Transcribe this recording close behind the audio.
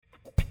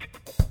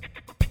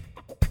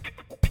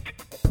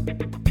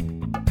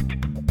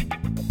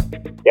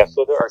Yeah,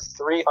 so there are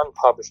 3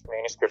 unpublished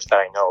manuscripts that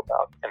I know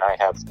about, and I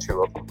have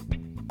 2 of them.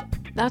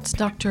 That's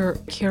Dr.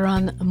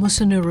 Kiran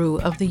Musunuru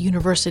of the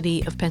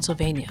University of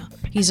Pennsylvania.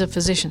 He's a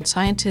physician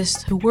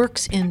scientist who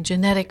works in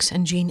genetics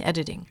and gene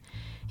editing.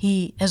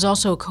 He has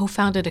also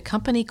co-founded a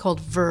company called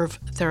Verve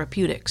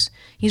Therapeutics.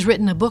 He's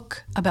written a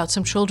book about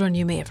some children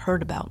you may have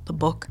heard about. The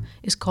book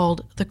is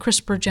called The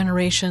CRISPR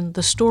Generation,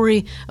 the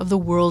story of the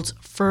world's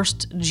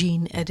first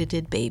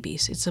gene-edited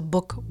babies. It's a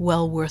book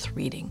well worth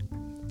reading.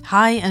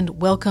 Hi,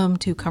 and welcome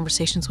to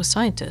Conversations with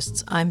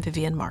Scientists. I'm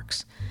Vivian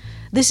Marks.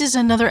 This is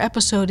another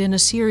episode in a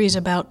series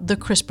about the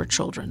CRISPR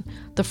children,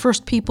 the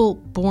first people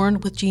born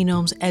with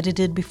genomes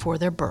edited before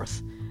their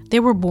birth.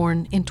 They were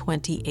born in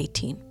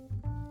 2018.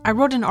 I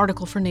wrote an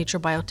article for Nature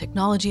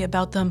Biotechnology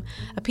about them,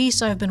 a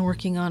piece I've been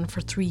working on for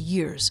 3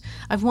 years.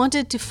 I've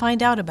wanted to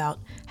find out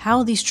about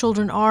how these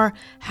children are,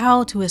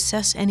 how to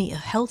assess any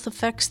health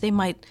effects they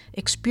might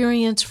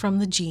experience from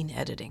the gene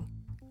editing.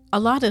 A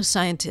lot of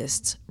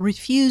scientists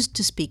refused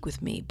to speak with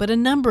me, but a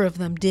number of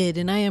them did,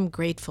 and I am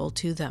grateful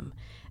to them.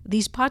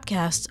 These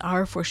podcasts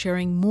are for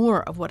sharing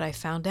more of what I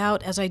found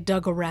out as I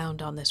dug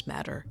around on this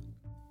matter.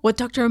 What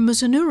Dr.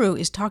 Musunuru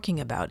is talking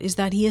about is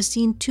that he has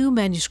seen 2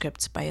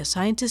 manuscripts by a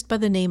scientist by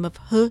the name of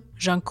He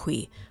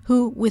Jiankui,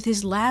 who, with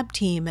his lab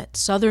team at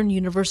Southern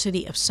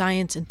University of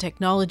Science and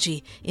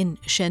Technology in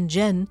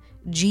Shenzhen,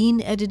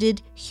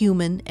 gene-edited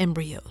human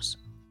embryos.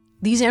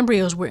 These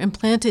embryos were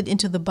implanted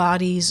into the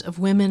bodies of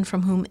women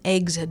from whom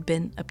eggs had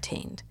been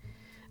obtained.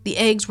 The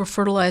eggs were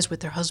fertilized with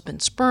their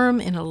husband's sperm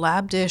in a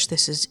lab dish.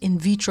 This is in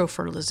vitro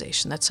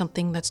fertilization. That's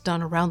something that's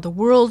done around the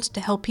world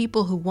to help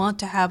people who want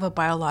to have a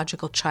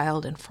biological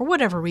child, and for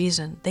whatever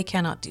reason, they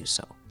cannot do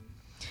so.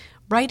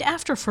 Right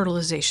after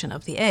fertilization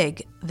of the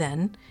egg,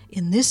 then,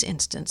 in this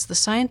instance, the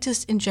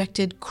scientists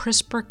injected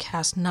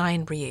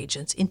CRISPR-Cas9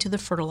 reagents into the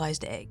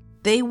fertilized egg.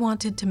 They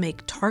wanted to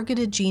make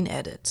targeted gene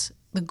edits.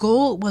 The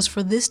goal was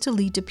for this to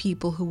lead to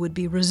people who would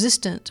be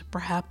resistant,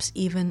 perhaps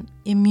even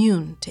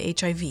immune to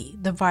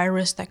HIV, the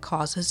virus that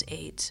causes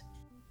AIDS.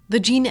 The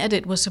gene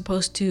edit was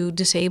supposed to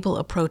disable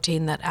a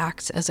protein that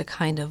acts as a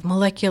kind of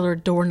molecular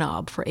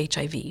doorknob for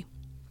HIV.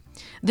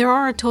 There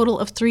are a total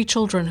of 3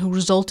 children who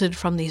resulted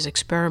from these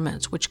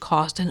experiments, which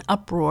caused an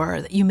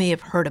uproar that you may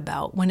have heard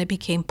about when it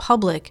became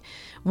public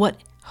what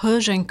He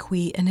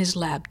Jiankui and his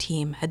lab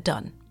team had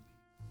done.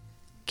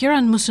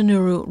 Kiran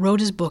Musunuru wrote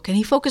his book, and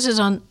he focuses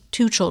on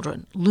 2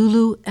 children,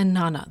 Lulu and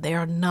Nana. They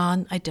are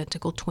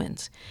non-identical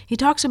twins. He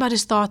talks about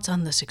his thoughts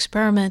on this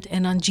experiment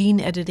and on gene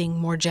editing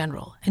more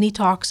general, and he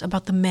talks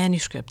about the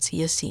manuscripts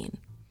he has seen.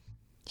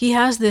 He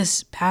has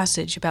this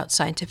passage about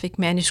scientific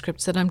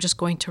manuscripts that I'm just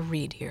going to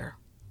read here.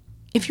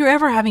 If you're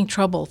ever having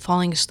trouble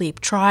falling asleep,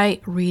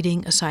 try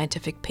reading a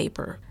scientific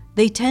paper.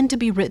 They tend to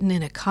be written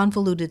in a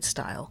convoluted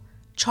style,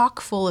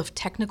 chock full of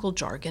technical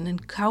jargon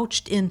and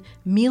couched in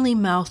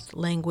mealy-mouthed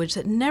language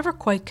that never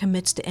quite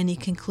commits to any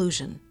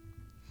conclusion.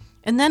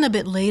 And then a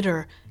bit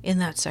later in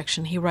that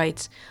section, he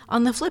writes,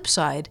 on the flip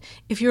side,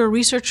 if you're a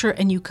researcher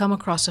and you come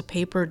across a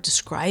paper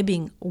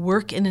describing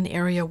work in an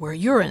area where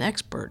you're an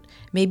expert,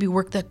 maybe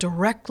work that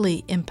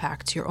directly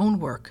impacts your own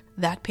work,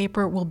 that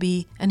paper will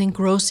be an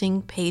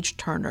engrossing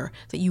page-turner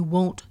that you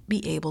won't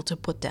be able to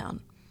put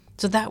down.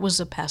 So that was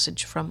a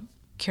passage from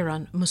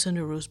Kiran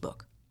Musunuru's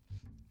book.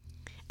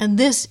 And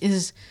this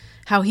is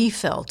how he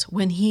felt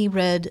when he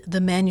read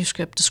the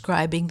manuscript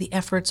describing the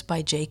efforts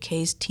by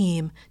JK's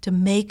team to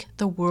make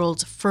the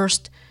world's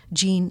first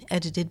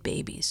gene-edited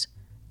babies.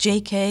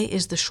 JK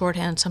is the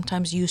shorthand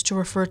sometimes used to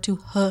refer to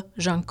He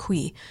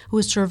Jiankui, who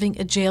is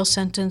serving a jail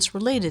sentence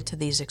related to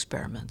these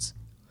experiments.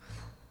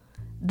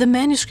 The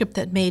manuscript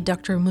that made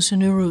Dr.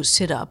 Musunuru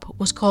sit up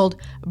was called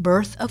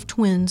Birth of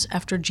Twins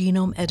After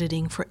Genome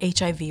Editing for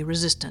HIV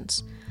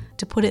Resistance.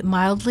 To put it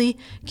mildly,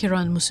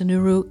 Kiran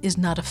Musunuru is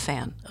not a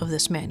fan of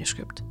this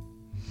manuscript.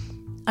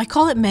 I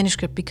call it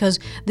manuscript because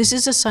this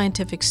is a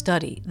scientific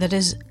study that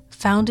has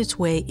found its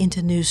way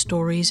into news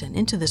stories and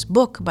into this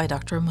book by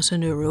Dr.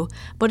 Musunuru,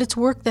 but it's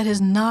work that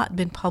has not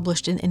been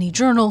published in any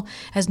journal,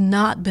 has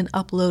not been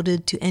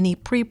uploaded to any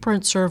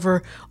preprint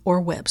server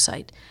or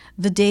website.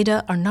 The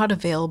data are not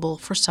available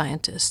for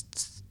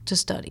scientists to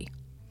study.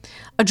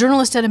 A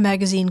journalist at a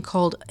magazine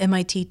called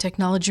MIT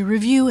Technology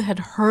Review had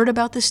heard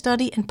about this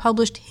study and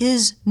published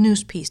his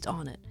news piece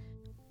on it.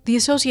 The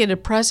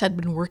Associated Press had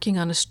been working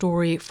on a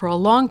story for a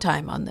long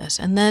time on this,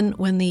 and then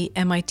when the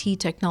MIT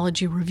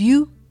Technology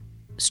Review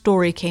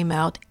story came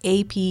out,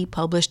 AP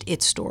published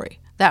its story.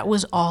 That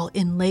was all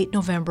in late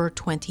November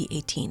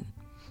 2018.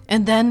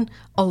 And then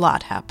a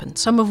lot happened,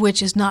 some of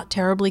which is not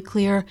terribly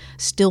clear,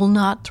 still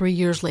not 3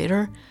 years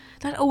later.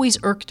 That always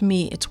irked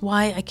me. It's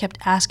why I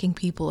kept asking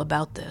people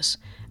about this.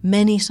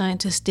 Many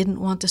scientists didn't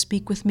want to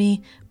speak with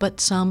me,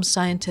 but some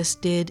scientists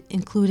did,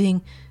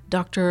 including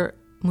Dr.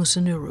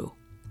 Musunuru.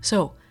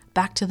 So,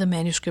 back to the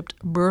manuscript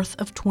Birth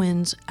of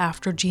Twins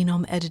After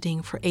Genome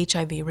Editing for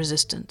HIV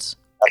Resistance.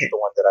 That's the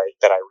one that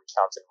I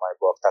recounted in my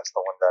book. That's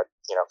the one that,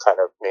 kind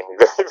of made me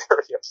very,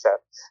 very upset.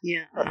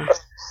 Yeah.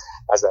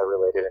 As I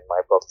related in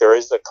my book. There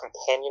is a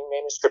companion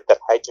manuscript that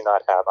I do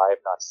not have, I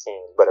have not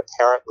seen, but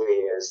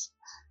apparently is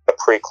a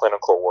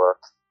preclinical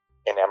work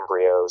in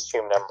embryos,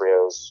 human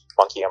embryos,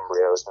 monkey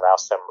embryos,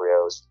 mouse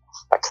embryos,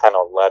 that kind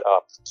of led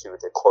up to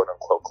the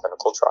quote-unquote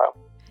clinical trial.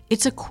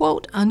 It's a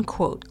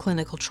quote-unquote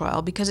clinical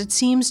trial because it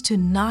seems to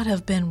not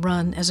have been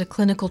run as a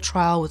clinical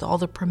trial with all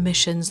the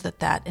permissions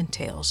that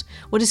entails.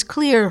 What is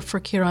clear for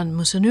Kiran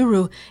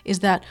Musunuru is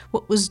that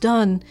what was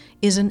done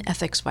is an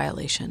ethics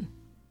violation.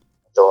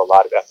 There were a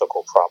lot of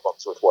ethical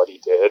problems with what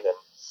he did, and,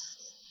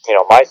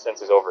 my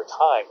sense is over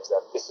time is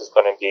that this is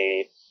going to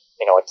be,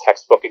 a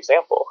textbook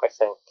example. I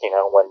think,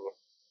 when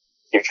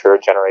future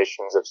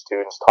generations of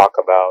students talk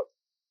about,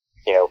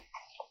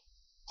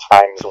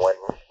 times when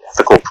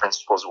ethical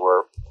principles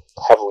were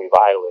heavily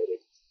violated.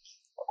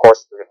 Of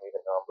course, there are going to be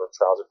a number of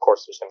trials. Of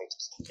course, there's going to be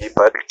TCD,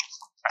 but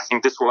I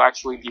think this will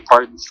actually be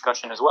part of the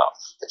discussion as well.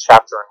 The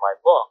chapter in my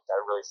book that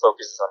really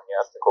focuses on the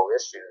ethical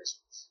issues,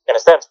 in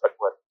a sense, but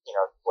what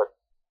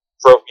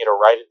drove me to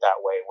write it that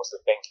way was the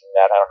thinking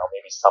that, I don't know,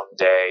 maybe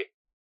someday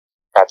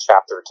that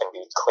chapter can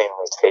be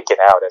cleanly taken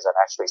out as it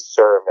actually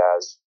served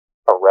as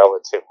a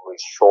relatively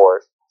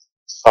short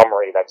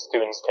summary that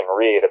students can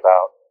read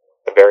about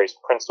the various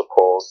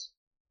principles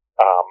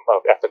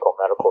of ethical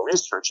medical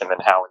research, and then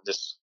how in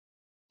this,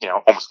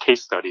 almost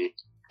case study,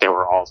 they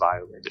were all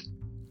violated.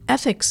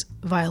 Ethics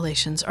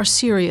violations are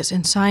serious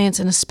in science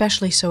and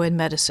especially so in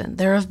medicine.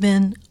 There have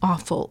been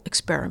awful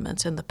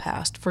experiments in the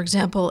past. For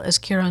example, as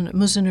Kiran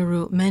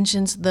Musunuru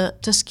mentions, the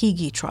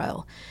Tuskegee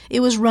trial.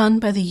 It was run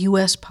by the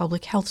U.S.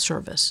 Public Health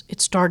Service.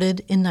 It started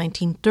in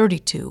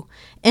 1932,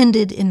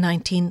 ended in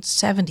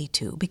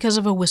 1972 because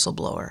of a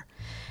whistleblower.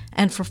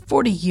 And for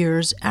 40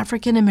 years,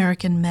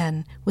 African-American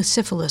men with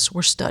syphilis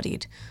were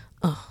studied.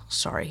 Oh,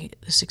 sorry,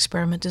 this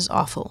experiment is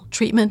awful.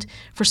 Treatment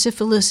for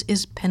syphilis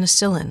is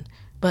penicillin,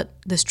 but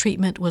this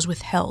treatment was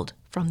withheld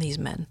from these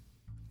men.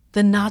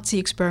 The Nazi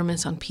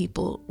experiments on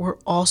people were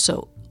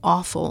also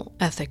awful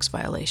ethics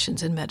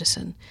violations in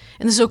medicine.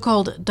 In the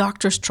so-called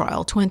doctor's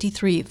trial,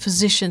 23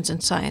 physicians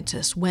and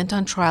scientists went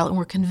on trial and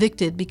were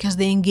convicted because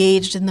they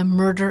engaged in the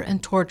murder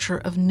and torture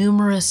of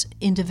numerous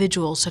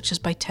individuals, such as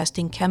by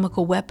testing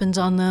chemical weapons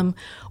on them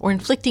or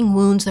inflicting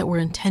wounds that were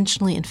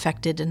intentionally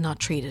infected and not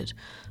treated.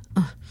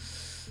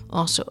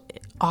 Also,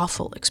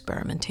 awful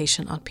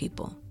experimentation on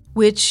people,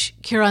 which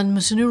Kiran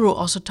Musunuru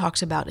also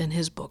talks about in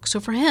his book. So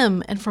for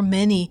him and for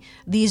many,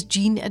 these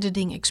gene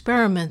editing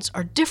experiments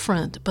are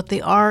different, but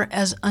they are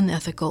as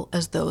unethical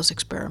as those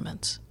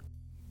experiments.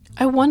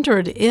 I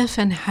wondered if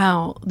and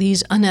how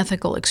these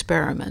unethical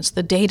experiments,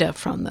 the data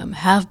from them,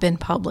 have been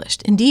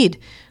published. Indeed,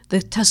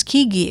 the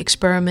Tuskegee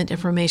experiment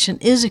information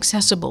is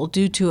accessible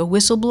due to a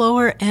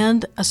whistleblower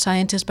and a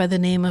scientist by the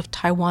name of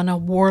Tywana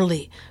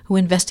Worley, who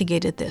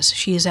investigated this.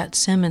 She is at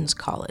Simmons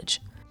College.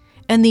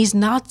 And these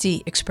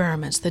Nazi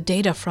experiments, the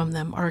data from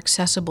them are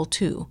accessible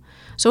too.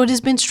 So it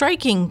has been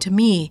striking to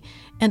me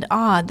and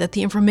odd that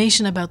the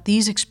information about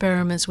these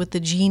experiments with the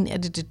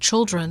gene-edited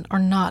children are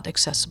not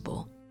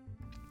accessible.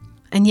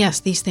 And yes,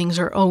 these things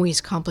are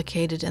always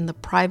complicated, and the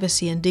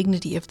privacy and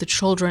dignity of the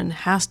children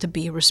has to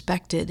be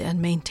respected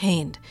and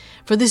maintained.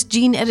 For this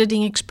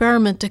gene-editing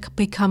experiment to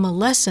become a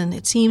lesson,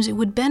 it seems it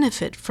would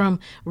benefit from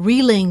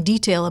relaying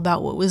detail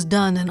about what was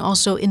done and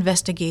also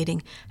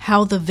investigating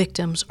how the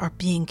victims are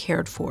being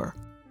cared for.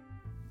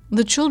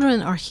 The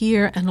children are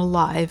here and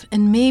alive,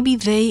 and maybe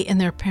they and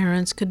their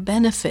parents could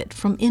benefit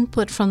from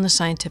input from the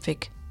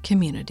scientific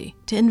community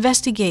to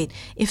investigate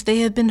if they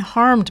have been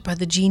harmed by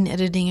the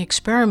gene-editing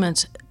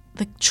experiments.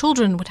 The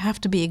children would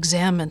have to be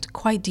examined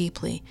quite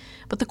deeply.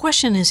 But the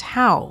question is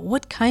how?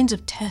 What kinds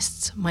of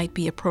tests might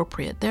be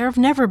appropriate? There have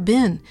never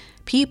been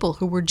people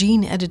who were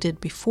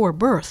gene-edited before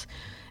birth.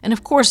 And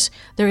of course,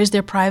 there is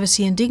their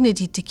privacy and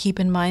dignity to keep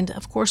in mind,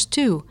 of course,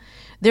 too.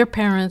 Their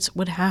parents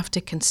would have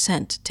to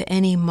consent to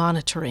any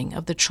monitoring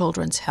of the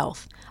children's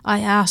health. I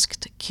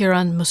asked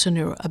Kiran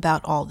Musunuru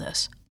about all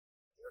this.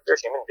 They're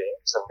human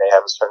beings, and they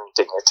have a certain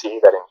dignity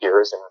that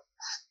inheres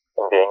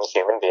in being a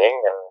human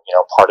being,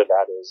 and part of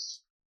that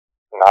is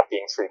not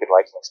being treated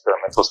like an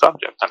experimental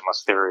subject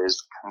unless there is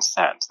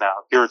consent.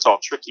 Now, here it's all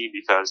tricky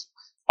because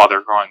while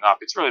they're growing up,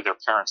 it's really their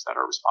parents that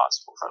are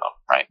responsible for them,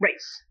 right? Right.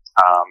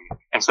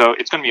 And so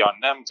it's going to be on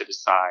them to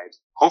decide.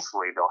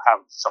 Hopefully, they'll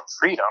have some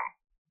freedom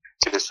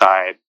to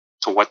decide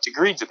to what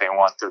degree do they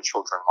want their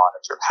children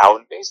monitored. How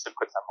invasive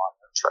could that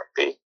monitoring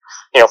be?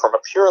 From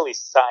a purely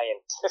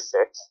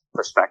scientific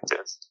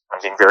perspective, I'm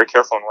being very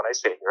careful in what I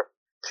say here.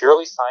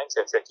 Purely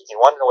scientific, if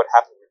you want to know what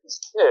happened with these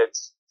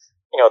kids,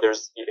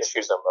 there's the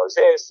issues of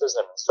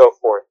mosaicism and so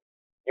forth.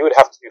 You would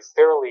have to do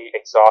fairly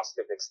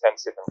exhaustive,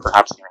 extensive, and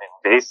perhaps even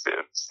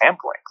invasive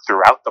sampling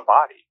throughout the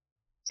body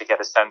to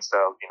get a sense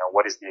of,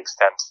 what is the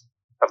extent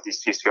of these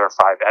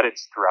CCR5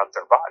 edits throughout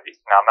their body.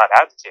 Now, I'm not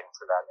advocating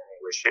for that in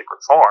any way, shape, or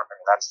form. I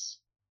mean, that's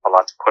a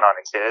lot to put on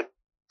a kid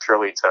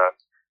purely to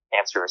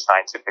answer a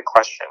scientific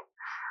question.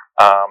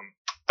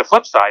 The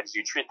flip side is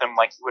you treat them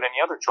like you would any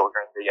other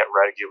children. They get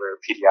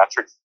regular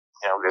pediatric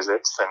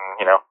visits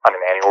and, on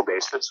an annual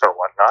basis or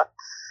whatnot,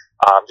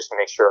 just to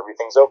make sure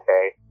everything's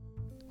okay.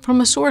 From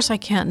a source I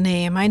can't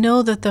name, I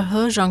know that the He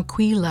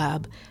Jiankui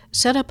lab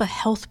set up a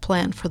health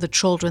plan for the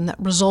children that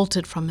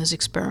resulted from his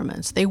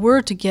experiments. They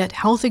were to get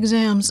health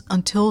exams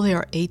until they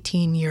are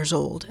 18 years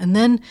old, and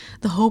then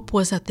the hope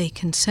was that they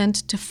consent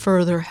to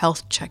further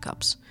health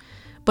checkups.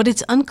 But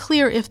it's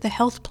unclear if the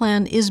health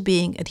plan is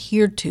being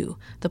adhered to.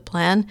 The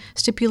plan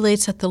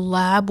stipulates that the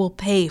lab will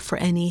pay for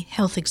any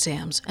health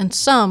exams, and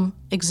some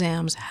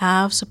exams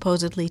have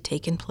supposedly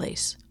taken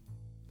place.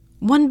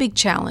 One big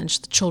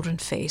challenge the children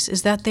face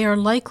is that they are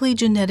likely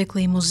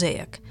genetically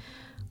mosaic.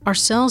 Our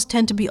cells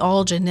tend to be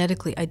all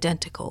genetically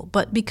identical,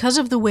 but because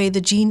of the way the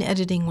gene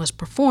editing was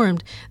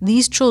performed,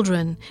 these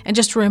children, and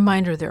just a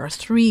reminder, there are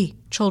 3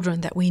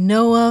 children that we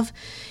know of,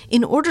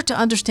 in order to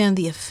understand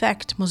the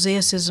effect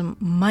mosaicism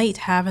might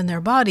have in their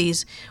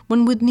bodies,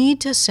 one would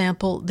need to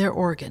sample their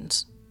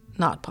organs.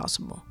 Not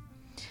possible.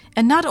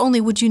 And not only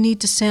would you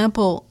need to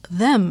sample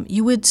them,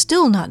 you would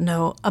still not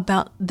know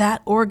about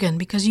that organ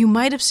because you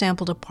might have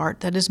sampled a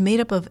part that is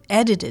made up of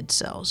edited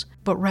cells.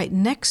 But right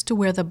next to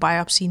where the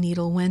biopsy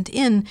needle went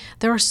in,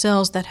 there are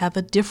cells that have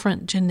a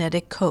different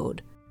genetic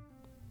code.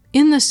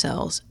 In the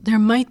cells, there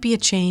might be a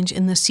change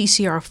in the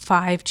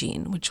CCR5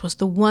 gene, which was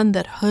the one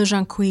that He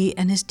Jiankui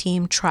and his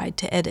team tried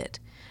to edit.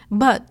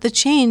 But the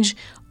change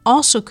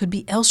also could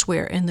be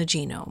elsewhere in the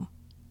genome.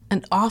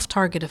 An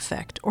off-target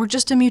effect, or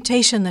just a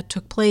mutation that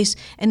took place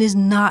and is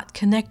not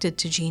connected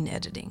to gene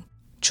editing.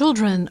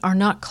 Children are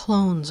not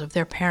clones of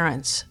their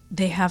parents.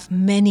 They have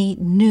many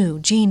new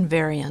gene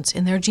variants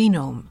in their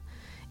genome.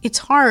 It's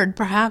hard,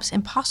 perhaps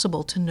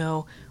impossible, to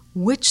know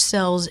which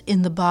cells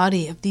in the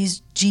body of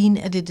these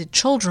gene-edited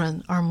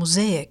children are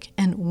mosaic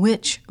and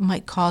which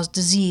might cause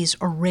disease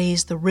or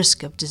raise the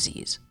risk of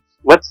disease.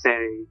 Let's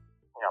say,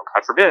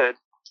 God forbid,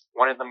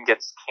 one of them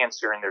gets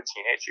cancer in their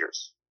teenage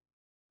years.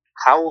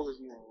 How will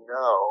you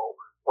know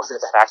whether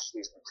that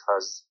actually is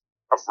because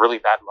of really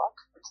bad luck,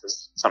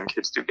 because some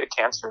kids do get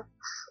cancer,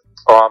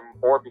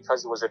 or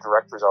because it was a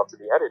direct result of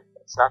the edit?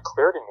 It's not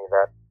clear to me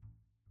that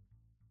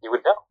you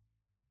would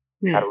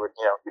know. How would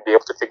you'd be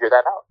able to figure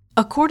that out?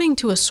 According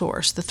to a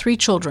source, the 3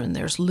 children,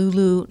 there's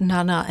Lulu,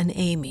 Nana, and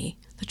Amy,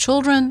 the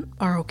children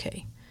are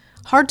okay.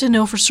 Hard to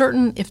know for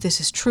certain if this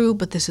is true,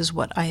 but this is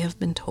what I have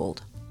been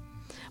told.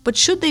 But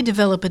should they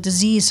develop a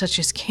disease such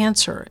as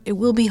cancer, it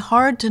will be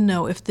hard to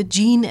know if the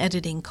gene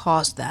editing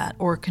caused that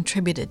or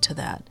contributed to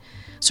that.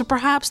 So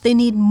perhaps they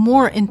need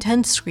more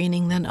intense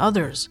screening than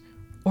others,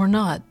 or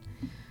not.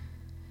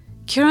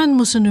 Kiran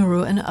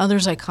Musunuru and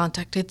others I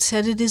contacted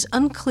said it is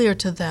unclear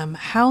to them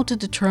how to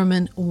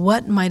determine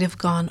what might have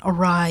gone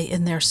awry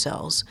in their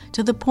cells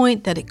to the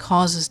point that it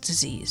causes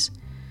disease.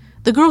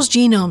 The girls'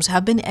 genomes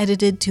have been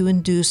edited to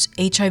induce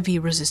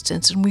HIV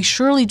resistance, and we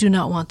surely do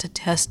not want to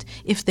test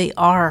if they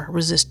are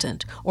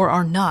resistant or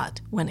are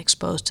not when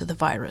exposed to the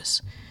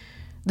virus.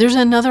 There's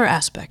another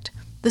aspect.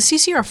 The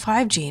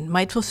CCR5 gene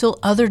might fulfill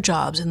other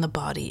jobs in the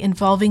body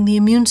involving the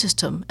immune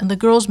system, and the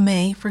girls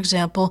may, for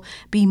example,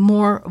 be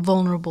more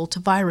vulnerable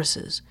to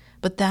viruses,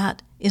 but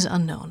that is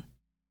unknown.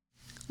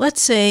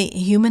 Let's say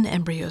human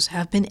embryos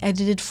have been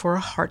edited for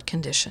a heart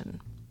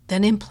condition,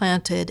 then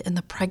implanted, and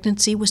the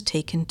pregnancy was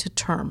taken to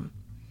term.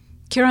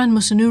 Kiran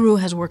Musunuru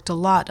has worked a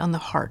lot on the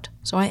heart,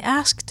 so I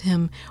asked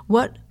him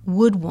what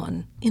would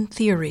one, in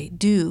theory,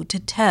 do to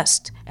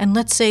test, and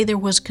let's say there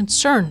was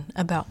concern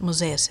about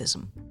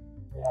mosaicism.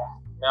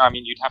 No,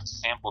 you'd have to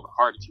sample the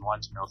heart if you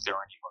wanted to know if there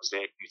were any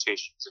mosaic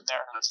mutations in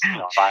there. That's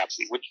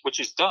biopsy, which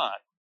is done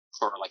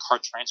for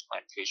heart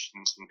transplant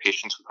patients and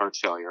patients with heart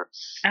failure.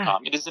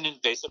 It is an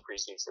invasive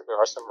procedure. There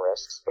are some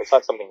risks, but it's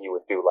not something you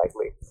would do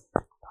lightly.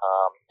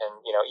 And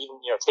even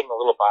taking a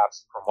little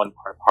biopsy from one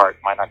part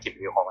might not give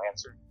you a whole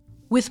answer.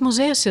 With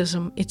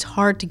mosaicism, it's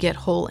hard to get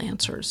whole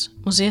answers.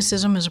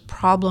 Mosaicism is a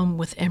problem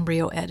with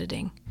embryo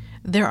editing.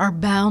 There are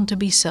bound to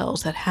be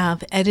cells that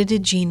have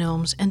edited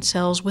genomes and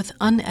cells with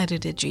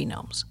unedited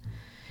genomes.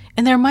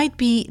 And there might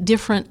be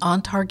different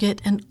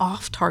on-target and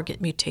off-target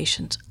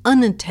mutations,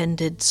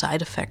 unintended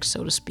side effects,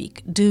 so to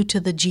speak, due to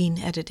the gene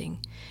editing.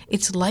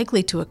 It's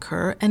likely to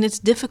occur, and it's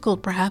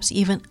difficult, perhaps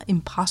even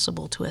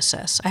impossible to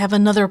assess. I have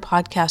another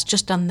podcast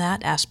just on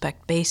that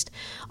aspect based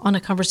on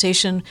a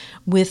conversation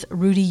with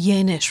Rudy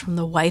Yanish from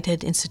the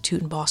Whitehead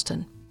Institute in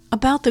Boston.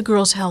 About the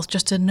girls' health,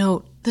 just a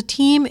note, the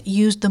team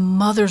used the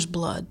mother's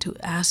blood to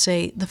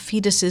assay the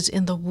fetuses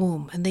in the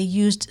womb, and they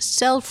used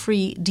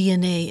cell-free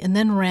DNA and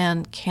then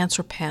ran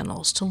cancer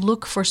panels to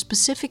look for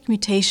specific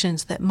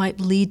mutations that might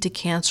lead to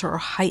cancer or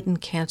heighten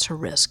cancer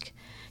risk.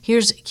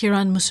 Here's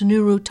Kiran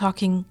Musunuru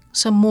talking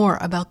some more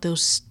about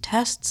those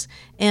tests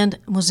and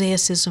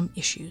mosaicism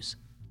issues.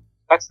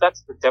 That's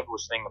the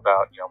devilish thing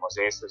about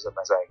mosaicism,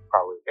 as I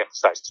probably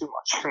emphasize too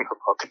much in the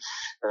book,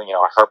 and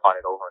I harp on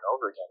it over and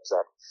over again, is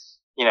that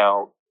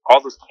all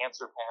those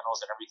cancer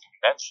panels and everything you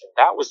mentioned,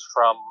 that was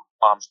from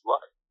mom's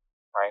blood,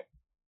 right?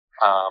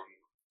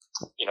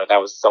 That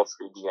was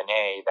cell-free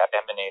DNA that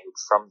emanated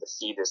from the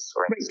fetus,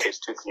 or in this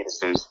case, 2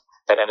 fetuses,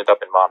 that ended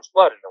up in mom's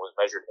blood, and it was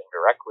measured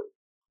indirectly.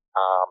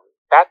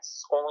 that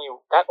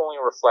only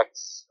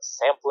reflects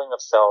sampling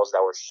of cells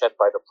that were shed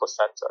by the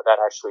placenta. That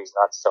actually is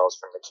not cells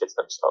from the kids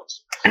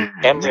themselves.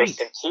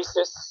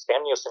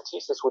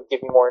 Amniocentesis would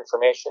give you more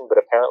information, but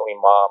apparently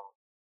mom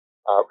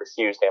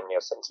refused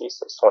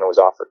amniocentesis when it was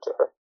offered to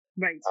her.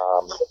 Right.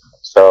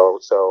 So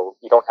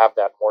you don't have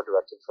that more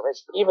direct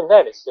information. But even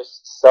then, it's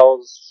just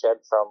cells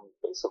shed from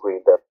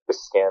basically the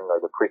skin or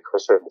the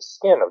precursor of the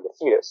skin of the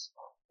fetus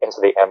into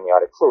the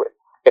amniotic fluid.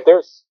 If there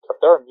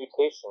are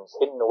mutations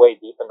hidden away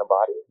deep in the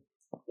body,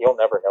 you'll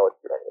never know it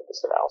through any of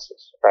this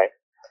analysis, right?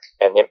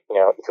 And it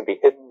could be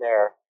hidden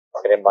there,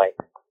 and it might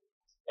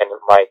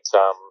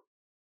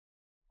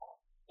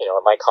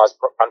cause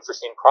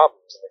unforeseen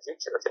problems in the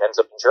future if it ends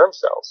up in germ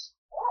cells.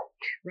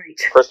 Right.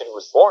 The person who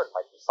was born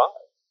might be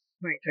fine.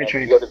 Right. And if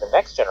you go to the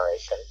next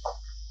generation,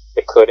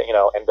 it could,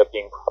 end up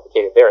being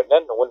propagated there, and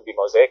then it wouldn't be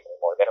mosaic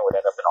anymore. Then it would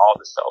end up in all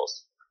the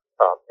cells.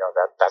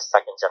 That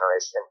second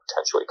generation and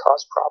potentially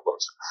cause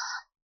problems.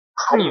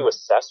 How do you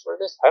assess for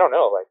this? I don't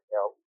know.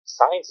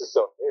 Science is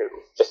so new.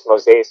 Just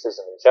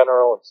mosaicism in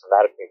general, and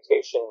somatic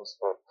mutations,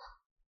 and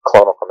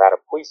clonal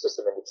hematopoiesis,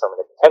 and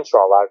indeterminate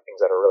potential, a lot of things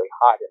that are really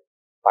hot in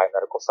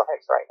biomedical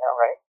science right now,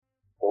 right?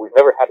 Well, we've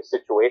never had a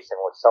situation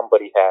where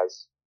somebody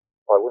has,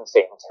 well, I wouldn't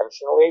say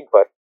intentionally,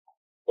 but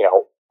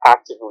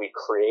actively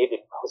created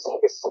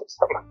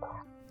mosaicism.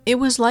 It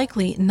was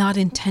likely not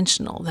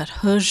intentional that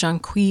He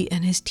Jiankui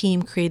and his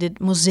team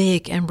created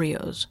mosaic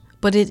embryos,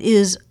 but it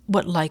is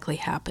what likely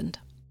happened.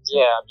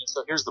 Yeah,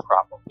 so here's the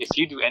problem. If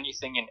you do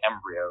anything in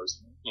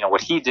embryos,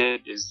 what he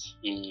did is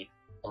he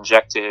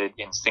injected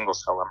in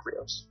single-cell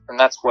embryos. And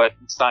that's what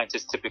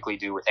scientists typically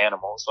do with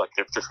animals, like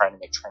if they're trying to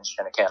make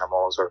transgenic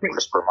animals or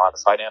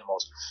CRISPR-modified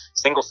animals,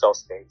 single-cell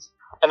states.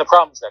 And the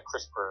problem is that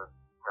CRISPR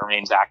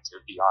remains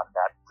active beyond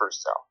that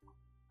first cell.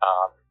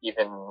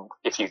 Even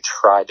if you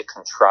try to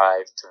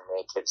contrive to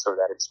make it so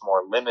that it's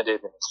more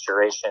limited in its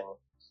duration,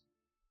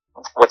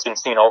 what's been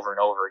seen over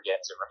and over again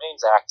is it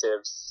remains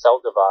active,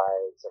 cell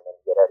divides, and then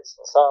you get edits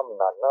in some,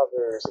 not in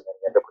others, and then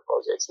you end up with a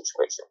mosaic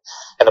situation.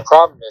 And the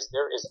problem is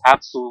there is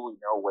absolutely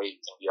no way you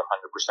can be 100%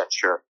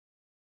 sure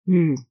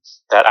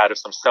that out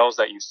of some cells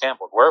that you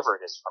sampled, wherever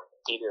it is, from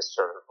the fetus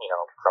or,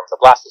 from the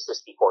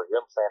blastocyst before you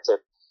implant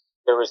it,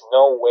 there is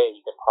no way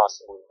you can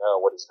possibly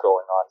know what is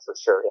going on for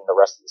sure in the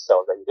rest of the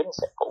cells that you didn't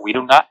sample. We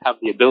do not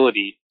have the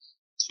ability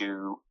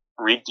to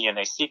read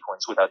DNA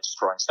sequence without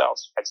destroying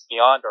cells. It's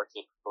beyond our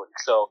capability.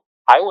 So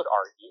I would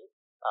argue,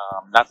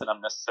 not that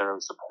I'm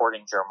necessarily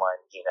supporting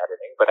germline gene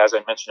editing, but as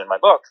I mentioned in my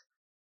book,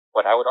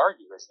 what I would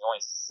argue is the only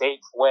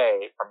safe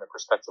way from the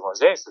perspective of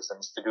mosaicism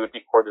is to do it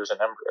before there's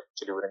an embryo,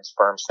 to do it in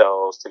sperm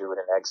cells, to do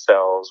it in egg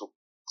cells,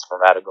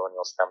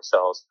 spermatogonial stem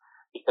cells,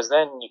 because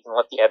then you can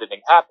let the editing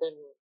happen,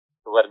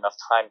 you let enough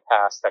time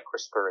pass that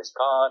CRISPR is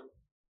gone,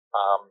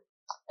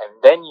 and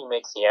then you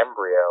make the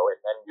embryo, and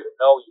then you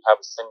have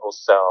a single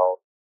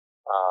cell,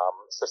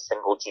 it's a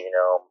single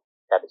genome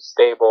that is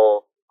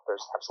stable,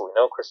 there's absolutely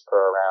no CRISPR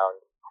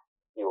around,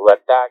 you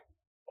let that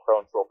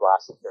grow into a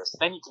blastocyst,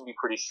 then you can be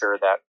pretty sure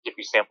that if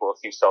you sample a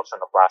few cells from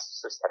the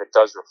blastocyst, that it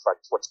does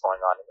reflect what's going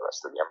on in the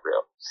rest of the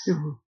embryo.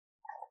 Mm-hmm.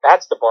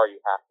 That's the bar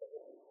you have to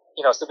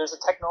meet. So there's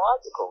a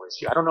technological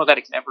issue. I don't know that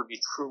it can ever be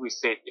truly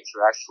safe if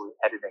you're actually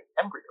editing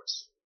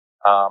embryos.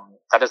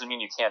 That doesn't mean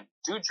you can't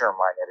do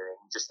germline editing.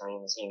 It just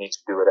means you need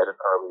to do it at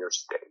an earlier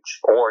stage,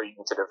 or you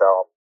need to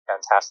develop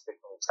fantastic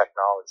new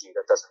technology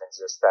that doesn't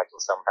exist that can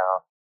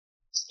somehow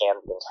scan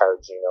the entire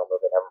genome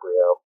of an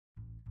embryo.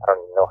 I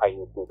don't even know how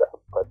you would do that,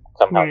 but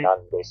somehow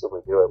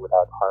non-invasively do it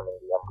without harming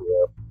the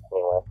embryo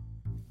anyway.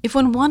 If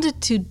one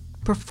wanted to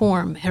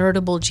perform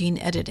heritable gene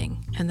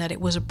editing, and that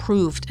it was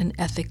approved and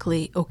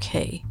ethically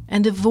okay,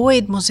 and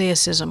avoid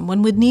mosaicism,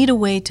 one would need a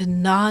way to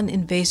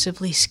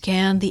non-invasively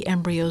scan the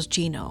embryo's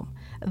genome.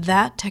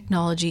 That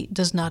technology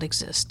does not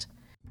exist.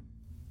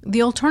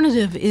 The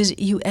alternative is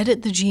you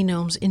edit the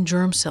genomes in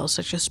germ cells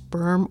such as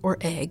sperm or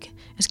egg,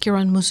 as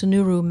Kiran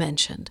Musunuru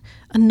mentioned.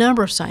 A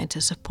number of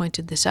scientists have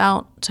pointed this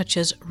out, such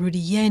as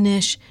Rudy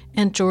Jaenisch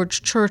and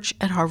George Church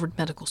at Harvard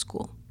Medical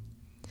School.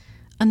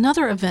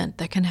 Another event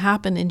that can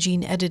happen in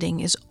gene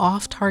editing is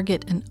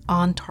off-target and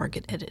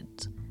on-target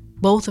edits,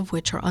 both of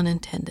which are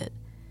unintended.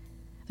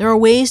 There are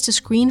ways to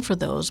screen for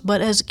those, but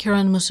as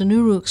Kiran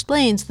Musunuru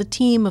explains, the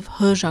team of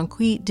He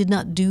Jiankui did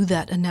not do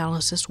that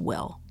analysis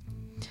well.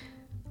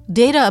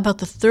 Data about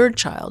the third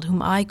child,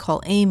 whom I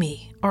call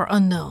Amy, are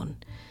unknown.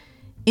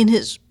 In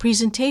his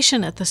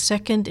presentation at the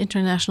Second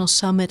International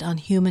Summit on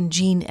Human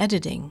Gene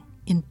Editing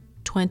in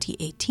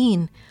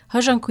 2018, He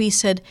Jiankui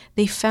said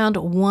they found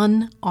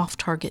one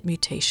off-target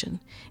mutation,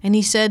 and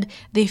he said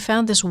they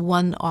found this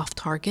one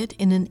off-target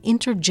in an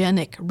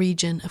intergenic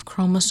region of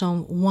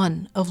chromosome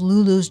 1 of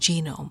Lulu's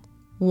genome.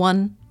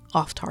 One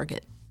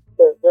off-target.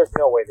 There's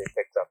no way they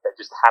picked up. They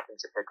just happened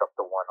to pick up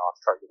the one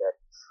off-target edit.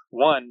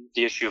 One,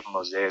 the issue of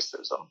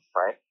mosaicism,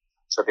 right?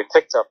 So they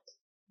picked up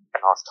an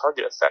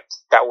off-target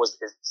effect that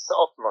was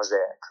itself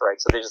mosaic, right?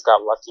 So they just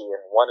got lucky, and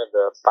one of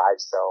the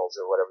 5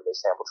 cells or whatever they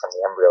sampled from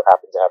the embryo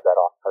happened to have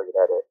that off-target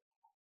edit.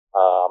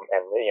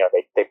 And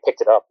they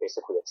picked it up,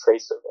 basically a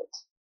trace of it.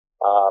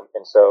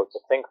 And so to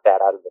think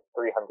that out of the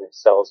 300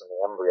 cells in the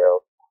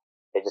embryo,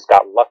 they just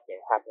got lucky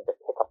and happened to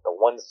pick up the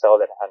one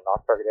cell that had an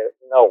off-target edit,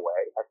 no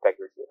way. That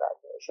beggars the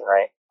imagination,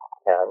 right?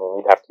 I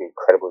mean, you'd have to be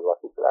incredibly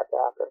lucky for that to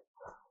happen.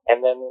 And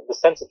then the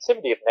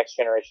sensitivity of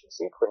next-generation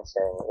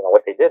sequencing,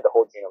 what they did, the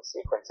whole genome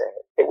sequencing,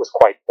 it was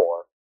quite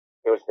poor.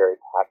 It was very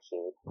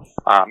patchy.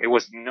 It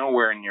was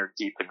nowhere near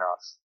deep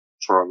enough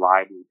to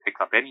reliably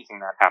pick up anything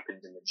that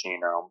happened in the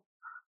genome.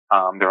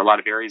 There are a lot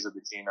of areas of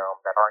the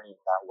genome that aren't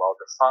even that well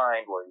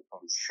defined where you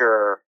can be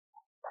sure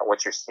that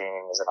what you're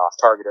seeing is an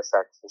off-target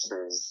effect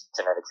versus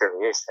genetic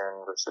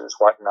variation versus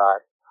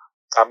whatnot.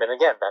 And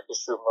again, that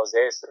issue of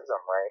mosaicism,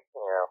 right?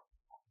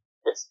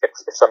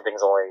 If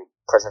something's only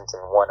present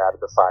in 1 out of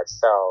the 5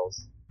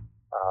 cells,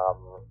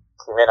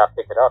 you may not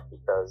pick it up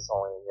because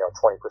only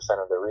 20%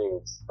 of the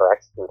reads, or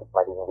actually it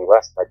might even be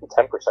less, it might be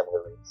 10% of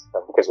the reads,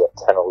 because you have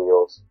 10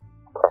 alleles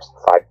across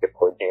the 5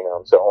 diploid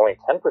genome. So only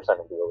 10%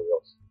 of the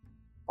alleles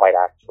might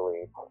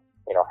actually,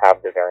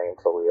 have the variant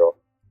allele,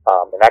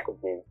 and that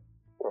could be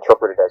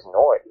interpreted as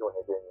noise when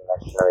you're doing the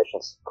next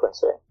generation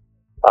sequencing.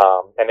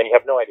 And then you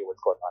have no idea what's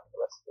going on in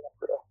the rest of the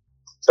embryo.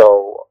 So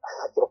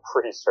I feel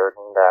pretty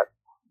certain that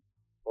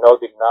no,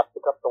 did not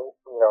pick up the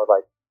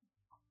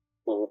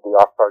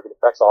off-target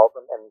effects, all of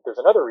them. And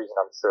there's another reason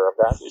I'm sure of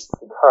that is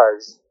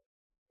because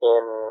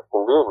in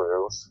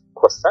Lulu's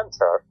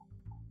placenta,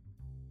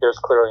 there's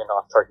clearly an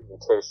off-target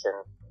mutation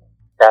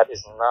that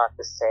is not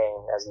the same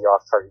as the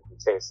off-target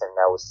mutation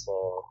that was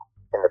seen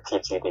in the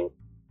PGD.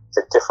 It's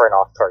a different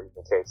off-target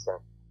mutation.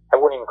 I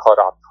wouldn't even call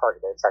it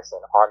off-target. It's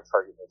actually an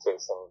on-target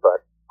mutation,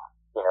 but,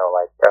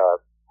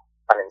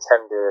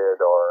 unintended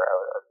or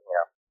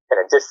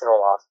an additional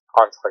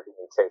on-target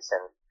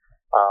mutation.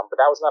 But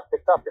that was not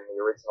picked up in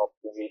the original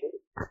PGD,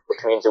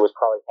 which means it was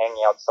probably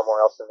hanging out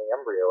somewhere else in the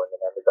embryo and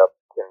then ended up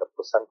in the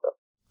placenta.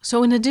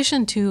 So in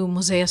addition to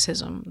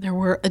mosaicism, there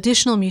were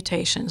additional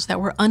mutations that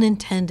were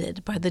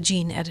unintended by the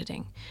gene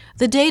editing.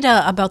 The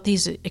data about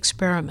these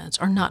experiments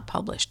are not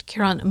published.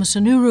 Kiran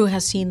Musunuru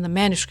has seen the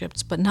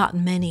manuscripts, but not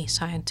many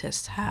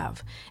scientists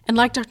have. And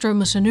like Dr.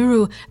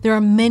 Musunuru, there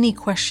are many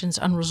questions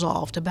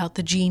unresolved about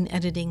the gene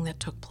editing that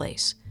took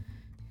place.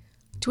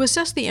 To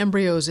assess the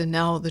embryos and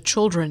now the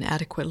children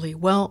adequately,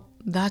 well,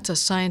 that's a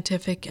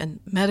scientific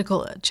and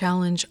medical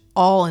challenge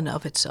all in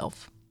of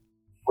itself.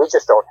 We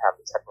just don't have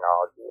the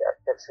technology yet.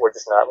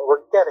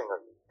 We're getting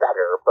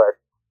better, but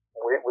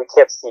we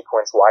can't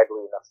sequence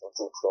widely enough and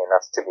deeply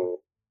enough to be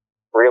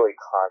really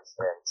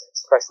confident,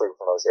 especially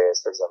with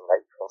mosaicism, that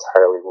you're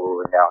entirely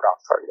ruling out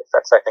off-target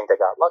effects. I think they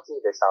got lucky.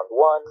 They found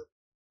one.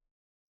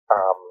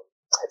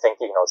 I think,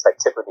 it's like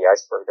tip of the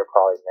iceberg. There are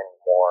probably many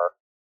more,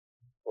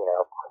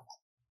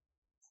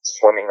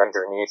 swimming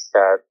underneath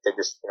that they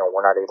just,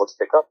 were not able to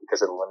pick up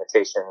because of the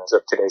limitations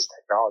of today's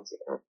technology.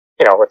 And,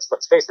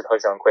 let's face it, He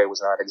Zhonghui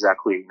was not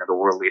exactly, the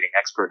world-leading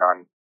expert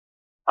on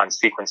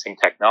sequencing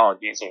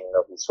technologies, even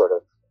though he sort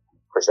of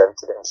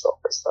presented himself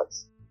as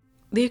such.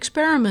 The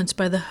experiments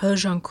by the He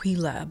Zhonghui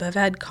lab have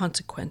had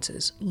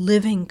consequences,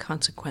 living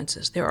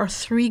consequences. There are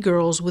 3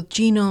 girls with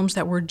genomes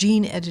that were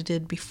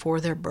gene-edited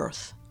before their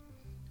birth.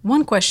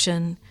 One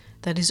question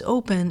that is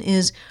open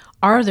is,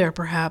 are there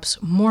perhaps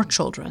more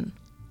children?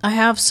 I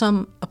have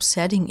some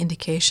upsetting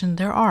indication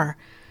there are.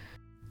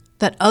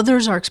 That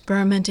others are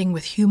experimenting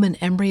with human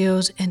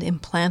embryos and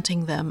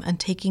implanting them and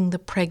taking the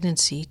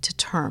pregnancy to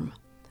term.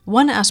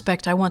 One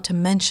aspect I want to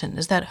mention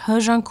is that He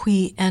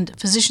Zhonghui and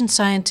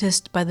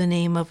physician-scientist by the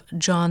name of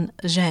John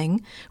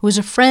Zhang, who is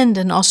a friend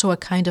and also a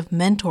kind of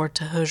mentor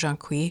to He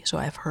Zhonghui, so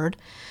I've heard,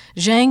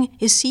 Zhang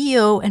is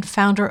CEO and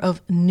founder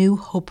of New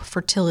Hope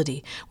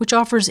Fertility, which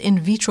offers in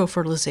vitro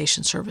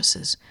fertilization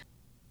services.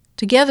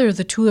 Together,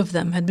 the two of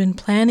them had been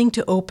planning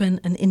to open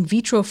an in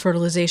vitro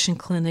fertilization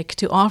clinic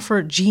to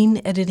offer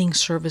gene editing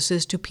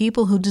services to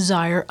people who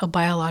desire a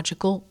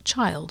biological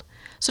child.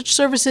 Such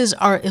services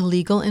are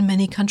illegal in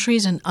many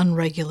countries and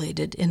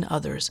unregulated in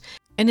others.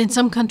 And in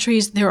some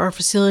countries, there are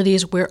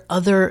facilities where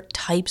other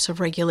types of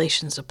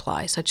regulations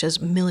apply, such as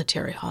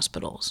military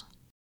hospitals.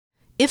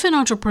 If an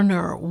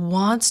entrepreneur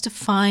wants to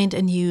find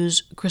and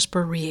use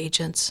CRISPR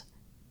reagents,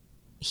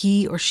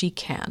 he or she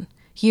can.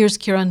 Here's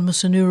Kiran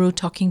Musunuru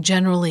talking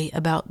generally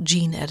about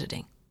gene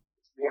editing.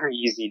 It's very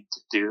easy to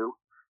do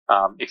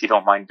if you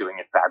don't mind doing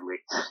it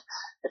badly,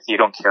 if you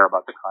don't care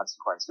about the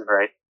consequences,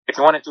 right? If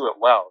you want to do it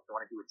well, if you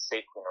want to do it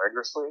safely and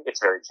rigorously,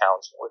 it's very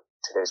challenging with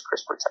today's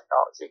CRISPR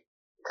technology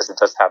because it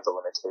does have the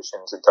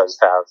limitations. It does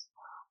have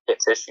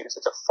its issues.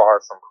 It's a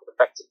far from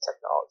effective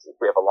technology.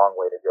 We have a long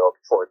way to go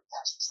before it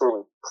has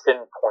truly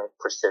pinpoint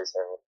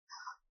precision,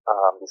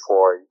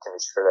 before you can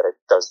be sure that it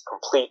does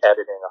complete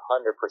editing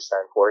 100%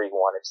 where you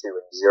want it to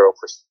and 0%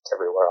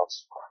 everywhere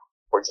else.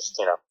 We're just,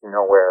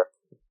 nowhere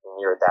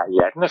near that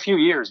yet. In a few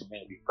years,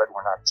 maybe, but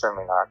we're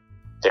certainly not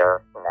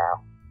there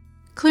now.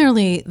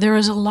 Clearly, there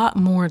is a lot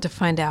more to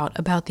find out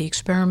about the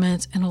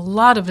experiments, and a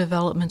lot of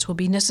developments will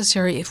be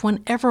necessary if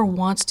one ever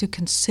wants to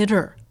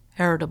consider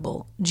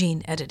heritable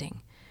gene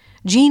editing.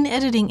 Gene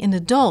editing in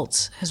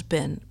adults has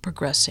been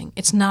progressing.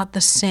 It's not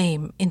the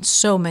same in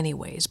so many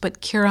ways,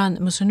 but Kiran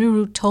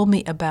Musunuru told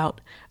me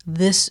about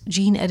this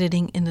gene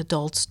editing in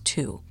adults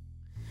too.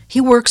 He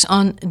works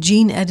on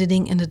gene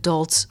editing in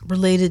adults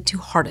related to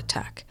heart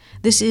attack.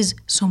 This is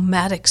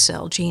somatic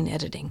cell gene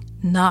editing,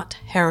 not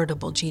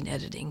heritable gene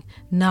editing,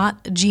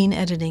 not gene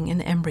editing in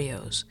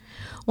embryos.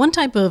 One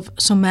type of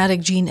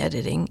somatic gene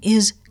editing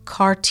is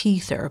CAR T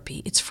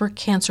therapy. It's for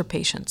cancer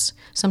patients.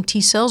 Some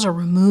T cells are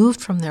removed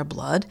from their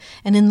blood,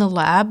 and in the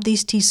lab,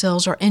 these T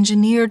cells are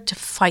engineered to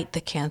fight the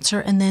cancer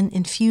and then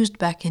infused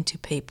back into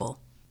people.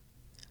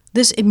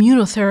 This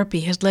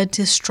immunotherapy has led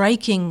to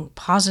striking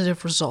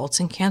positive results,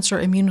 and cancer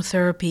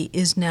immunotherapy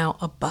is now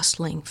a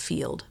bustling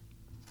field.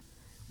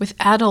 With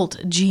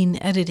adult gene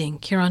editing,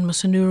 Kiran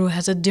Musunuru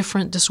has a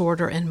different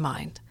disorder in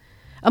mind.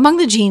 Among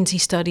the genes he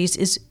studies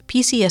is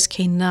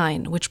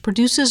PCSK9, which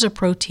produces a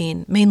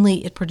protein.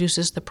 Mainly, it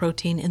produces the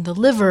protein in the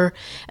liver,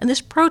 and this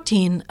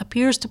protein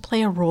appears to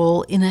play a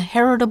role in a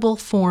heritable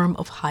form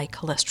of high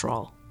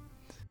cholesterol.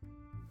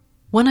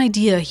 One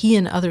idea he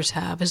and others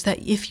have is that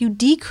if you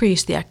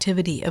decrease the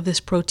activity of this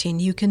protein,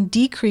 you can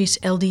decrease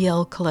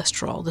LDL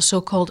cholesterol, the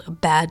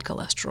so-called bad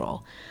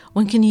cholesterol.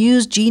 One can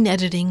use gene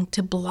editing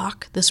to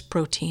block this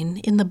protein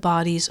in the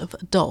bodies of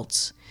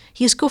adults.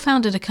 He has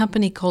co-founded a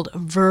company called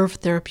Verve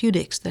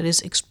Therapeutics that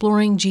is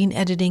exploring gene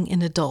editing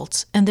in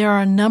adults, and there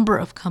are a number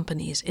of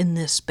companies in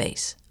this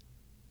space.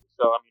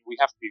 So, we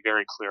have to be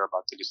very clear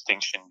about the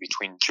distinction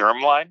between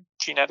germline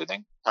gene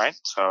editing, right?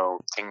 So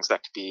things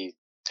that could be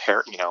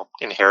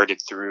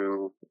inherited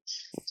through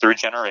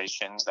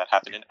generations that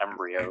happen in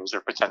embryos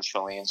or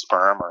potentially in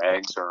sperm or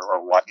eggs or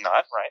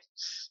whatnot,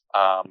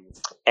 right?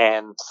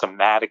 And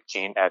somatic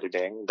gene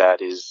editing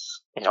that is,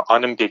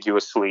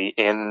 unambiguously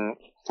in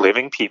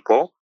living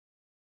people,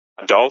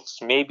 adults,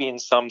 maybe in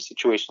some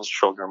situations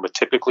children, but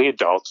typically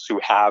adults who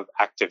have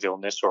active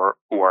illness or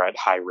who are at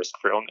high risk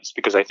for illness,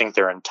 because I think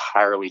they're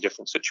entirely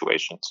different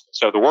situations.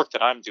 So the work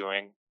that I'm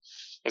doing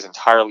is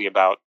entirely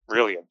about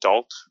really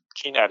adult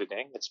gene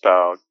editing. It's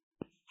about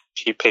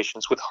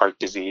patients with heart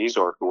disease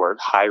or who are at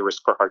high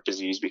risk for heart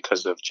disease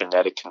because of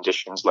genetic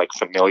conditions like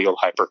familial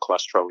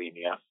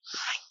hypercholesterolemia.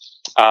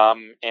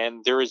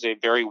 And there is a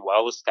very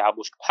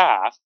well-established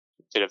path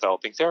to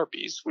developing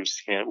therapies. We've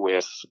seen it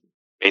with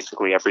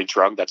basically every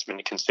drug that's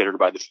been considered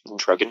by the Food and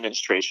Drug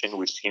Administration.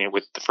 We've seen it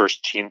with the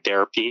first gene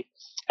therapy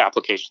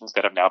applications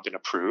that have now been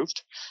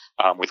approved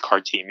with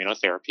CAR T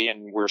immunotherapy,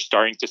 and we're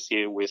starting to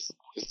see it with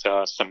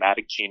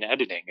somatic gene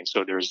editing. And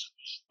so there's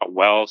a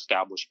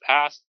well-established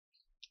path,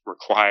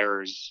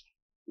 requires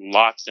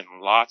lots and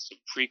lots of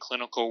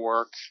preclinical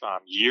work,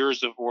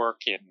 years of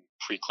work in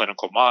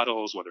preclinical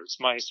models, whether it's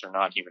mice or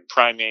non-human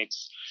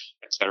primates,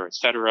 et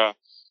cetera,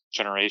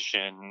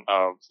 generation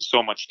of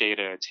so much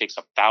data. It takes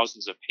up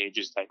thousands of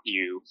pages that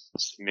you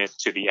submit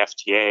to the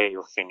FDA,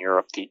 or in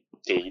Europe, the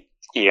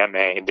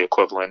EMA, the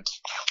equivalent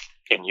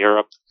in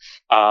Europe,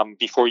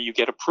 before you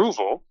get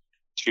approval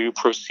to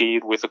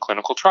proceed with a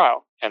clinical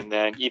trial. And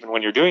then even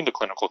when you're doing the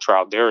clinical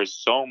trial, there is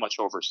so much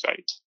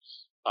oversight.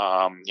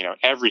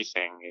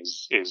 Everything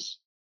is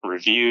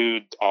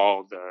reviewed,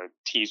 all the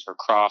T's are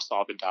crossed,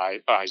 all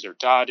the I's are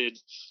dotted.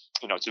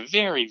 It's a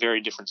very,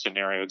 very different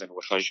scenario than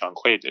what He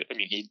Jiankui did.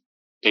 He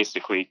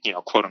basically,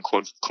 quote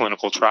unquote,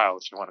 clinical trial,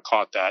 if you want to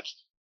call it that.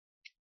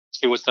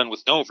 It was done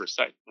with no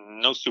oversight,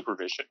 no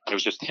supervision. It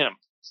was just him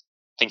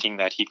thinking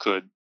that he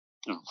could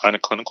run a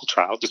clinical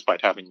trial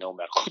despite having no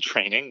medical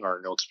training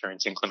or no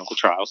experience in clinical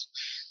trials.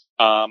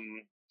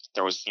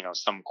 There was,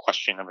 some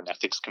question of an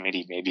ethics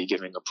committee maybe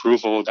giving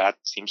approval. That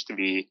seems to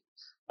be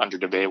under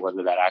debate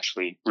whether that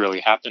actually really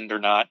happened or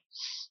not.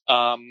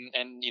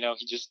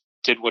 He just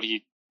did what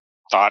he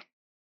thought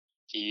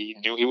he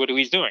knew what he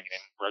was doing. And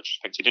in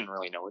retrospect, he didn't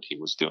really know what he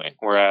was doing.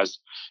 Whereas,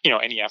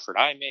 any effort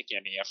I make,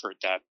 any effort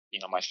that,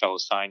 my fellow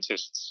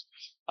scientists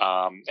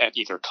at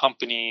either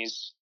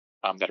companies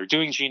that are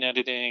doing gene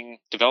editing,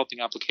 developing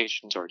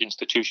applications, or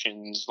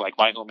institutions like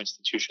my home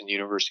institution, the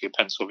University of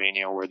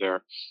Pennsylvania, where there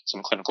are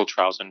some clinical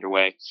trials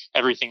underway,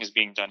 everything is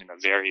being done in a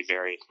very,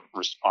 very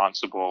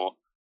responsible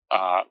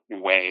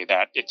way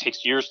that it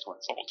takes years to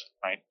unfold,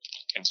 right?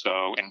 And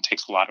it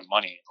takes a lot of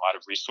money, a lot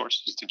of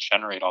resources to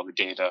generate all the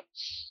data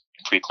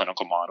in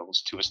preclinical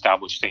models, to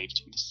establish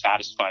safety, to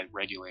satisfy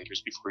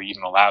regulators before you're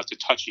even allowed to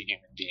touch a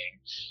human being.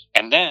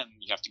 And then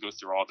you have to go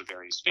through all the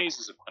various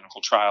phases of clinical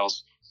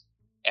trials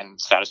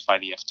and satisfy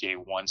the FDA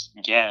once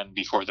again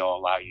before they'll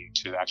allow you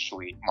to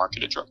actually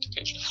market a drug to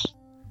patients.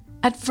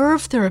 At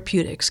Verve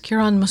Therapeutics,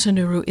 Kiran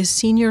Musunuru is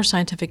Senior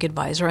Scientific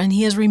Advisor, and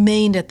he has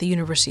remained at the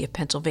University of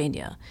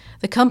Pennsylvania.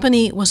 The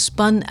company was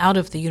spun out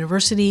of the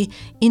university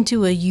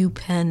into a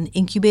UPenn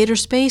incubator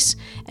space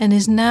and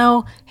is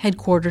now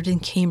headquartered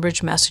in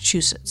Cambridge,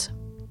 Massachusetts.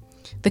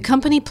 The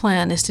company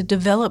plan is to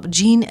develop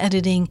gene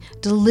editing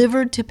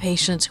delivered to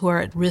patients who are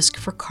at risk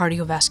for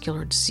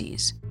cardiovascular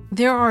disease.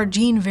 There are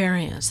gene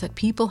variants that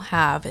people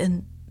have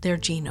in their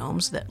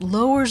genomes that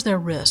lowers their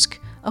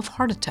risk of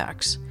heart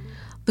attacks.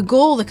 The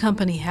goal the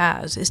company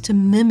has is to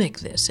mimic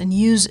this and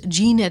use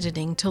gene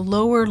editing to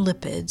lower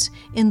lipids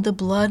in the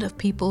blood of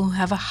people who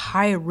have a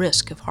high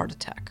risk of heart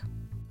attack.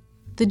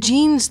 The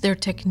genes their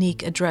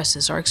technique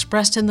addresses are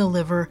expressed in the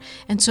liver,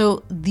 and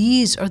so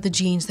these are the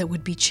genes that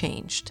would be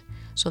changed.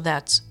 So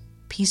that's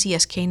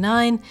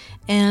PCSK9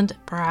 and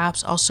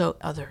perhaps also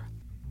other.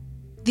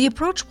 The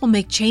approach will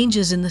make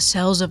changes in the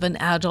cells of an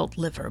adult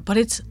liver, but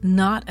it's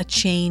not a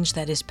change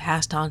that is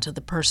passed on to the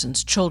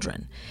person's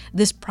children.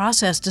 This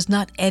process does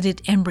not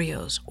edit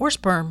embryos or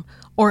sperm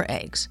or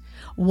eggs.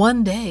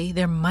 One day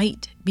there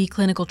might be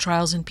clinical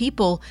trials in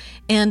people,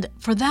 and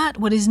for that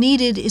what is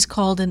needed is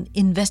called an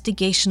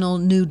investigational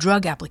new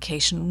drug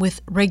application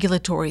with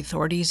regulatory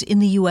authorities in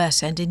the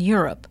US and in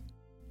Europe.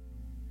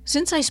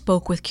 Since I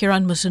spoke with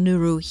Kiran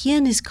Musunuru, he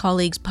and his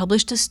colleagues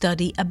published a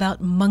study about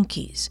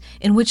monkeys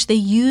in which they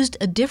used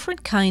a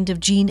different kind of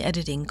gene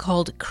editing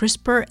called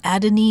CRISPR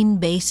adenine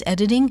base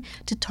editing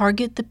to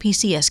target the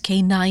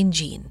PCSK9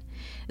 gene.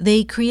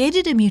 They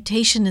created a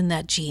mutation in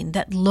that gene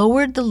that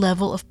lowered the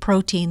level of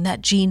protein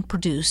that gene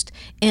produced,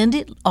 and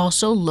it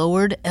also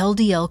lowered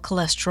LDL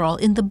cholesterol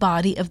in the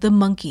body of the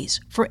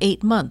monkeys for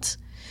 8 months.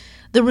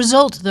 The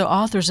result, the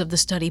authors of the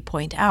study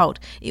point out,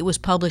 it was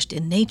published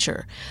in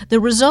Nature, the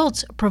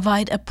results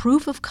provide a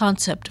proof of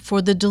concept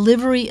for the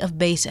delivery of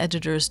base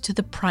editors to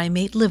the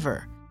primate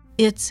liver.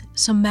 It's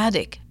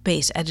somatic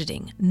base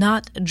editing,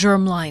 not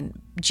germline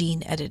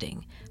gene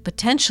editing,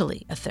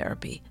 potentially a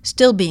therapy,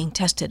 still being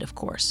tested, of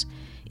course.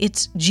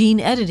 It's gene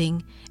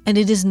editing, and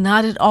it is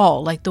not at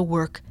all like the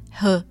work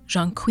He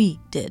Jiankui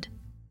did.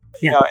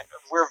 Yeah.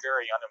 We're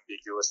very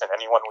unambiguous, and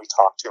anyone we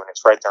talk to, and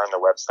it's right there on the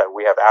website,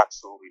 we have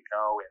absolutely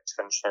no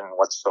intention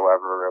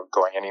whatsoever of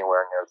going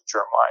anywhere near the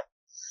germline.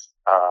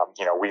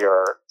 We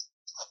are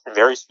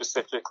very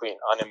specifically and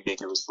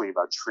unambiguously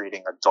about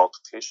treating adult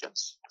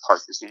patients with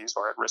heart disease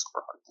or at risk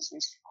for heart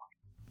disease.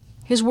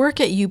 His work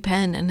at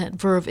UPenn and at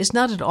Verve is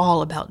not at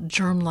all about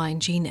germline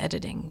gene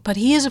editing, but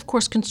he is of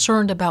course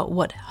concerned about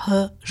what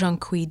He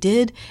Jiankui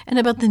did and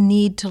about the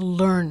need to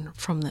learn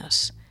from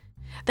this.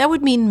 That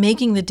would mean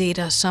making the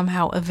data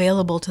somehow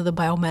available to the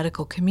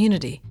biomedical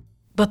community.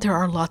 But there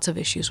are lots of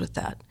issues with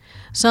that.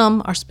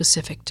 Some are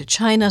specific to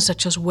China,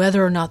 such as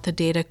whether or not the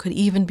data could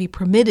even be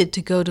permitted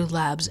to go to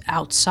labs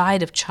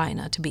outside of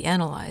China to be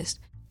analyzed.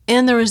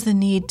 And there is the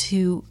need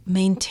to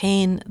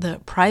maintain the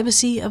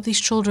privacy of these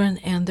children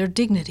and their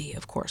dignity,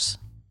 of course.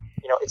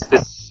 It's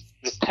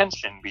this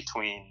tension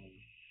between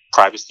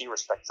privacy,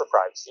 respect for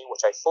privacy,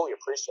 which I fully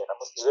appreciate. I'm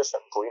a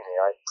physician, believe me,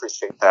 I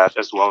appreciate that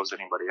as well as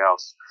anybody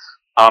else.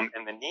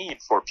 And the need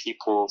for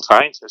people,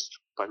 scientists,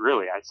 but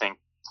really I think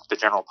the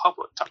general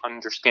public to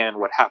understand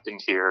what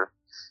happened here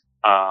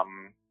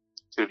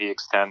to the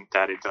extent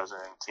that it doesn't,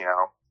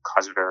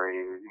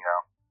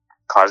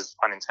 cause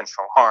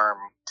unintentional harm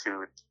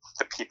to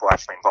the people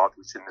actually involved,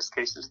 which in this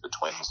case is the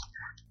twins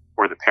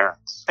or the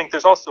parents. I think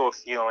there's also a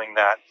feeling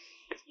that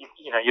if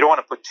you don't want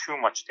to put too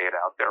much data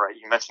out there, right?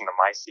 You mentioned the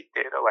MySeq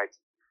data, like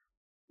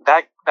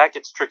that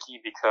gets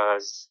tricky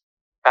because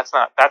that's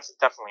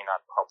definitely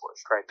not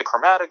published, right? The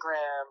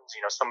chromatograms,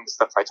 some of the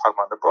stuff I talk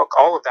about in the book,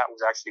 all of that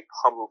was actually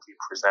publicly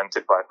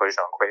presented by He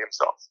Jiankui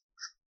himself,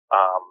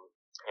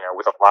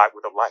 with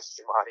a live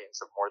stream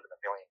audience of more than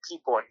 1 million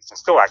people, and you can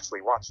still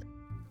actually watch it.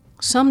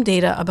 Some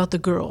data about the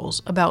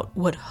girls, about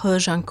what He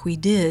Jiankui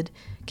did,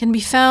 can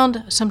be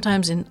found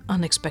sometimes in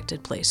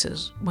unexpected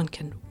places. One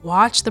can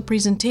watch the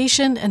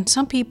presentation, and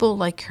some people,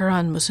 like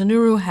Kiran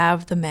Musunuru,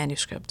 have the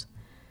manuscript.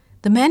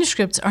 The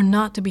manuscripts are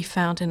not to be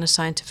found in a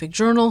scientific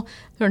journal.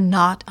 They're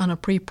not on a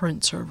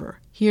preprint server.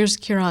 Here's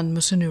Kiran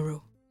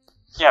Musunuru.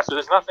 Yeah, so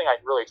there's nothing I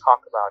really talk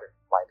about in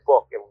my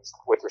book. It was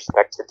with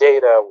respect to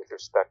data, with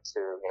respect to,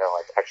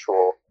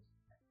 actual,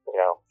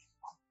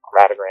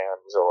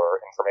 chromatograms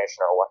or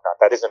information or whatnot.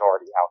 That isn't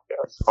already out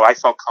there. So I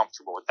felt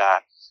comfortable with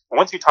that. And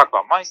once you talk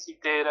about MySeq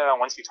data,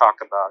 once you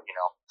talk about,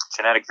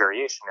 genetic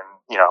variation, and,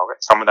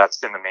 some of that's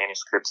in the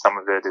manuscript, some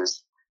of it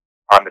is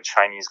on the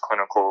Chinese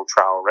clinical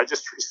trial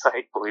registry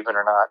site, believe it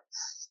or not,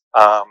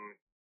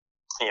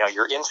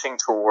 you're inching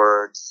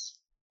towards,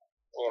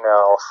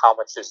 how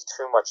much is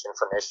too much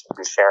information to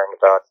be sharing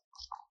about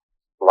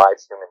live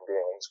human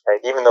beings, right?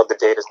 Even though the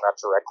data is not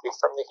directly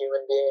from the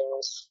human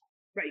beings,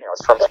 right?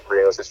 It's from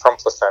embryos, it's from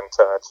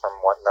placenta, it's from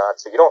whatnot.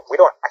 So we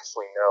don't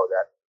actually know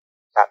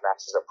that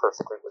matches up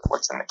perfectly with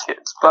what's in the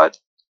kids. But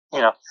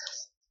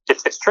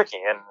it's tricky,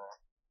 and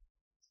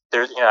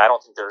there's I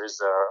don't think there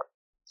is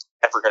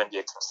ever going to be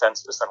a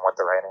consensus on what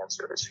the right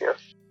answer is here.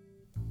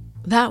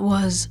 That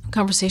was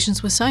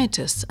Conversations with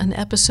Scientists, an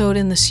episode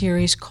in the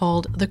series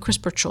called The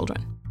CRISPR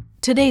Children.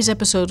 Today's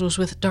episode was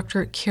with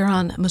Dr.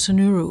 Kiran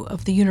Musunuru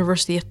of the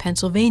University of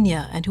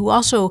Pennsylvania, and who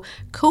also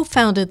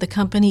co-founded the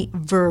company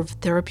Verve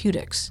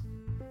Therapeutics.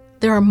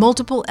 There are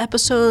multiple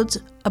episodes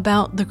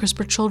about the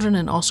CRISPR children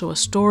and also a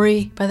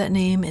story by that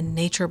name in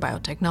Nature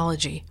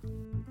Biotechnology.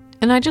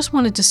 And I just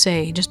wanted to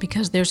say, just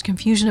because there's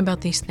confusion about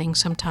these things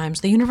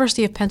sometimes, the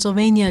University of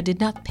Pennsylvania did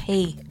not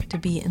pay to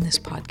be in this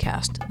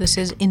podcast. This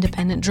is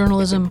independent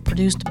journalism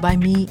produced by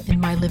me in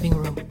my living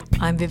room.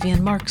 I'm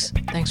Vivian Marks.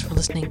 Thanks for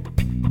listening.